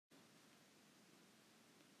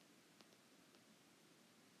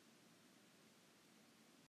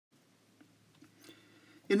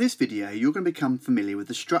In this video, you're going to become familiar with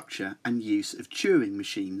the structure and use of Turing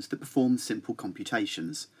machines that perform simple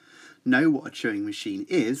computations, know what a Turing machine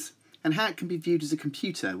is, and how it can be viewed as a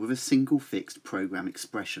computer with a single fixed program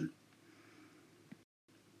expression.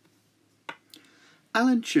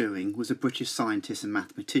 Alan Turing was a British scientist and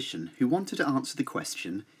mathematician who wanted to answer the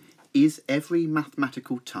question, is every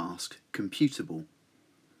mathematical task computable?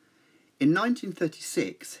 In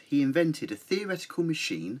 1936, he invented a theoretical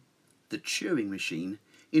machine, the Turing machine,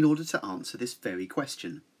 in order to answer this very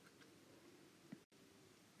question.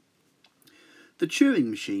 The Turing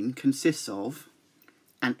machine consists of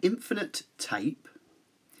an infinite tape,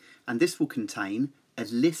 and this will contain a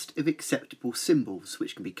list of acceptable symbols,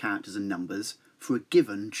 which can be characters and numbers, for a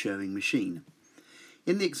given Turing machine.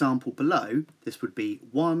 In the example below, this would be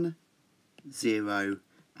 1, 0,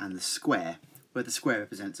 and the square, where the square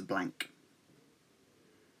represents a blank.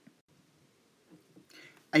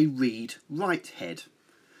 A read-write head.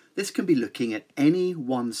 This can be looking at any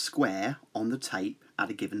one square on the tape at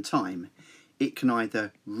a given time. It can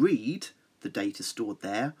either read the data stored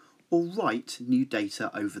there or write new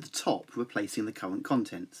data over the top, replacing the current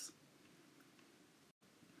contents.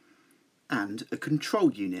 And a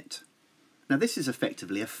control unit. Now this is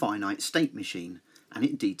effectively a finite state machine, and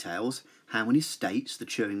it details how many states the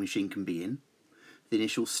Turing machine can be in, the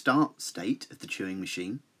initial start state of the Turing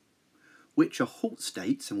machine, which are halt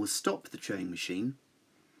states and will stop the Turing machine,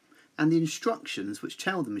 and the instructions which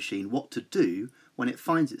tell the machine what to do when it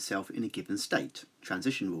finds itself in a given state,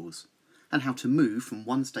 transition rules, and how to move from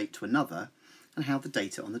one state to another, and how the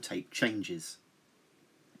data on the tape changes.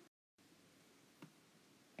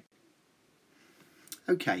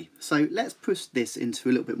 Okay, so let's push this into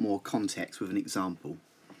a little bit more context with an example.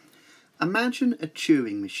 Imagine a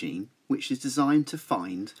Turing machine which is designed to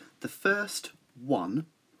find the first 1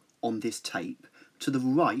 on this tape to the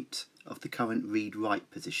right of the current read-write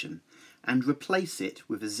position and replace it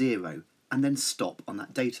with a 0 and then stop on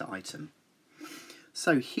that data item.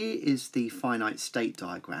 So here is the finite state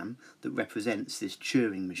diagram that represents this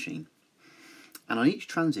Turing machine. And on each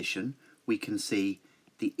transition we can see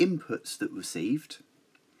the inputs that received,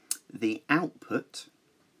 the output,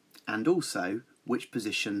 and also which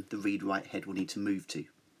position the read-write head will need to move to.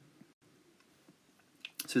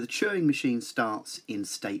 So the Turing machine starts in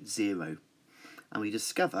state 0, and we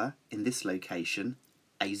discover in this location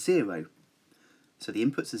a 0. So the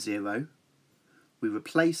inputs are 0, we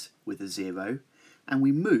replace with a 0, and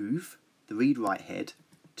we move the read-write head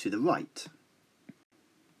to the right.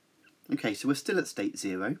 Okay, so we're still at state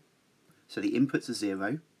 0, so the inputs are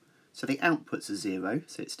 0, so the outputs are 0,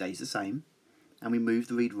 so it stays the same, and we move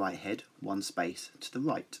the read-write head one space to the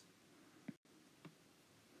right.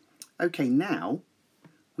 Okay, now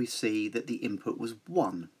we see that the input was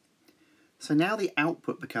 1. So now the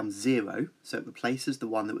output becomes 0, so it replaces the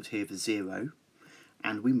one that was here for 0,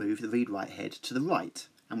 and we move the read-write head to the right,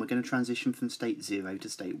 and we're going to transition from state 0 to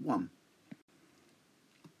state 1.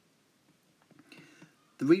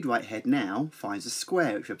 The read-write head now finds a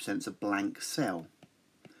square which represents a blank cell.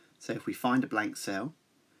 So if we find a blank cell,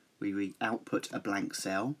 we output a blank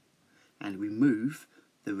cell, and we move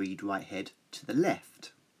the read-write head to the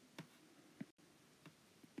left.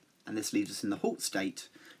 And this leaves us in the halt state,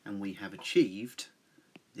 and we have achieved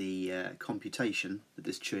the computation that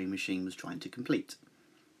this Turing machine was trying to complete.